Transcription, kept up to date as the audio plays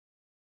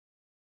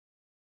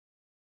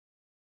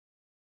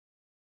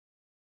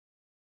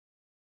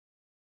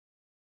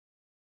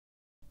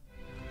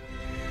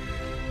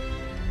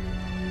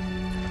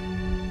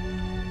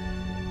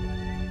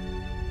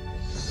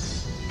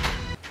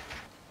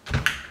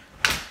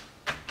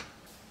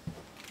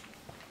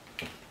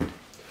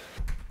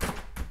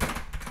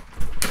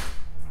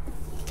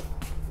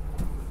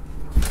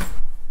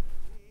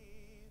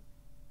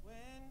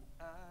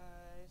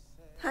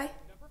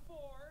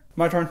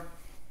My turn.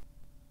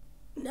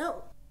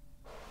 No.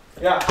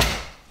 Yeah.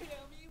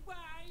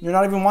 You're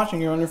not even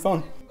watching, you're on your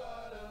phone.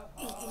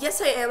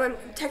 Yes, I am. I'm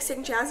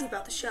texting Jazzy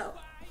about the show.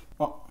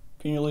 Oh,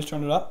 can you at least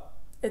turn it up?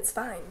 It's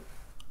fine.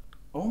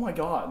 Oh my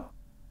god.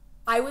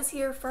 I was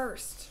here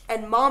first.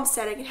 And Mom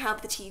said I could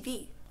have the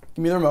TV. Give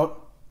me the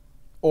remote.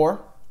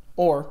 Or,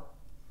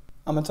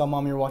 I'm gonna tell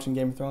Mom you were watching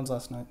Game of Thrones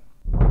last night.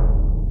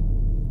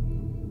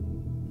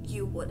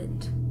 You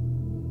wouldn't.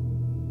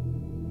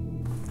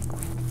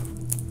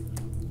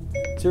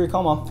 Siri,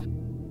 call Mom.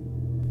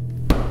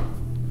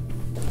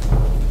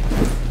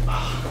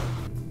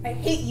 I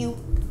hate you.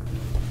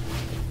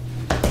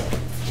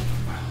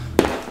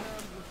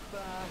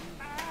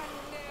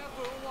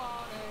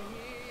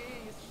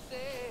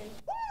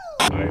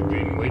 I've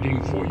been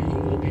waiting for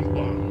you,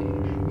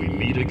 Obi-Wan. We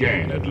meet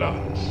again at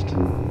last.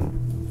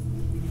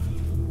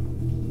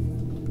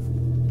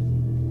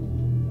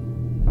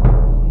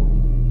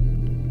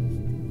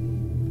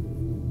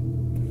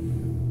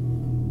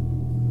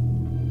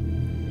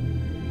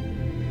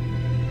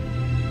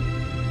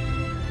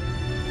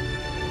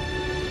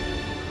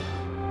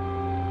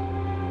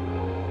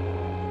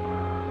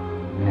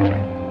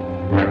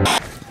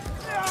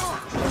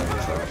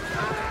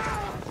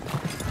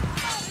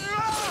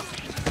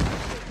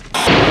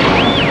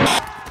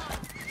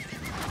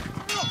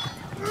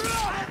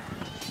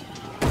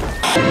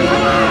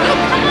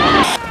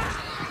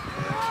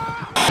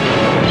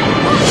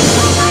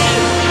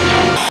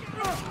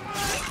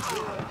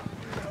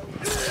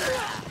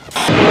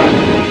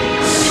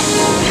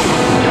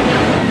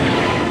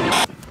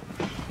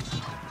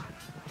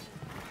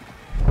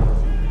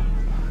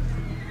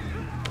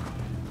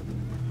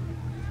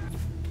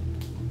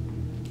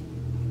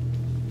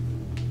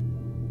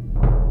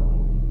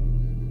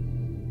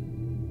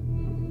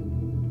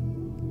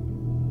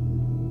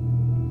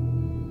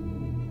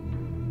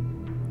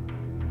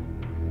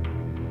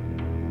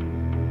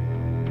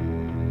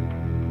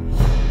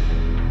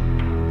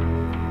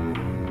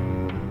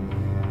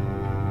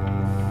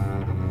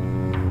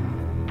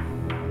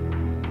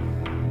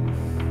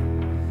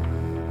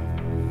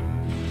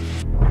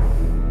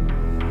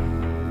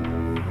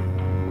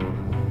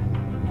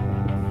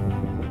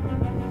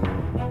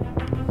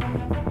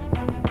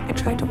 I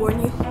tried to warn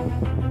you.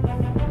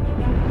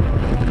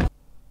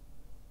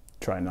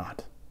 Try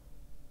not.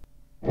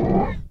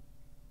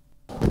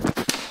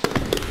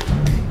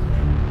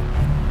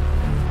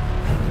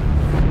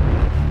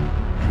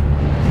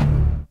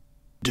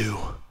 Do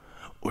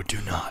or do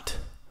not.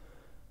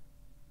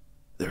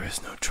 There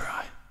is no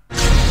try.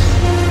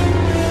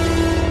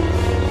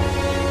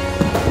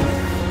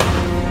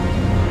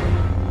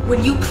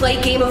 When you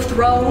play Game of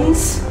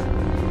Thrones,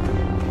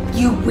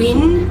 you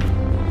win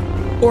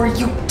or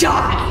you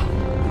die.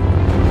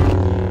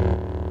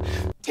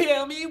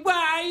 Tell me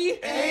why.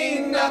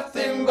 Ain't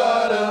nothing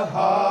but a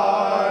heart.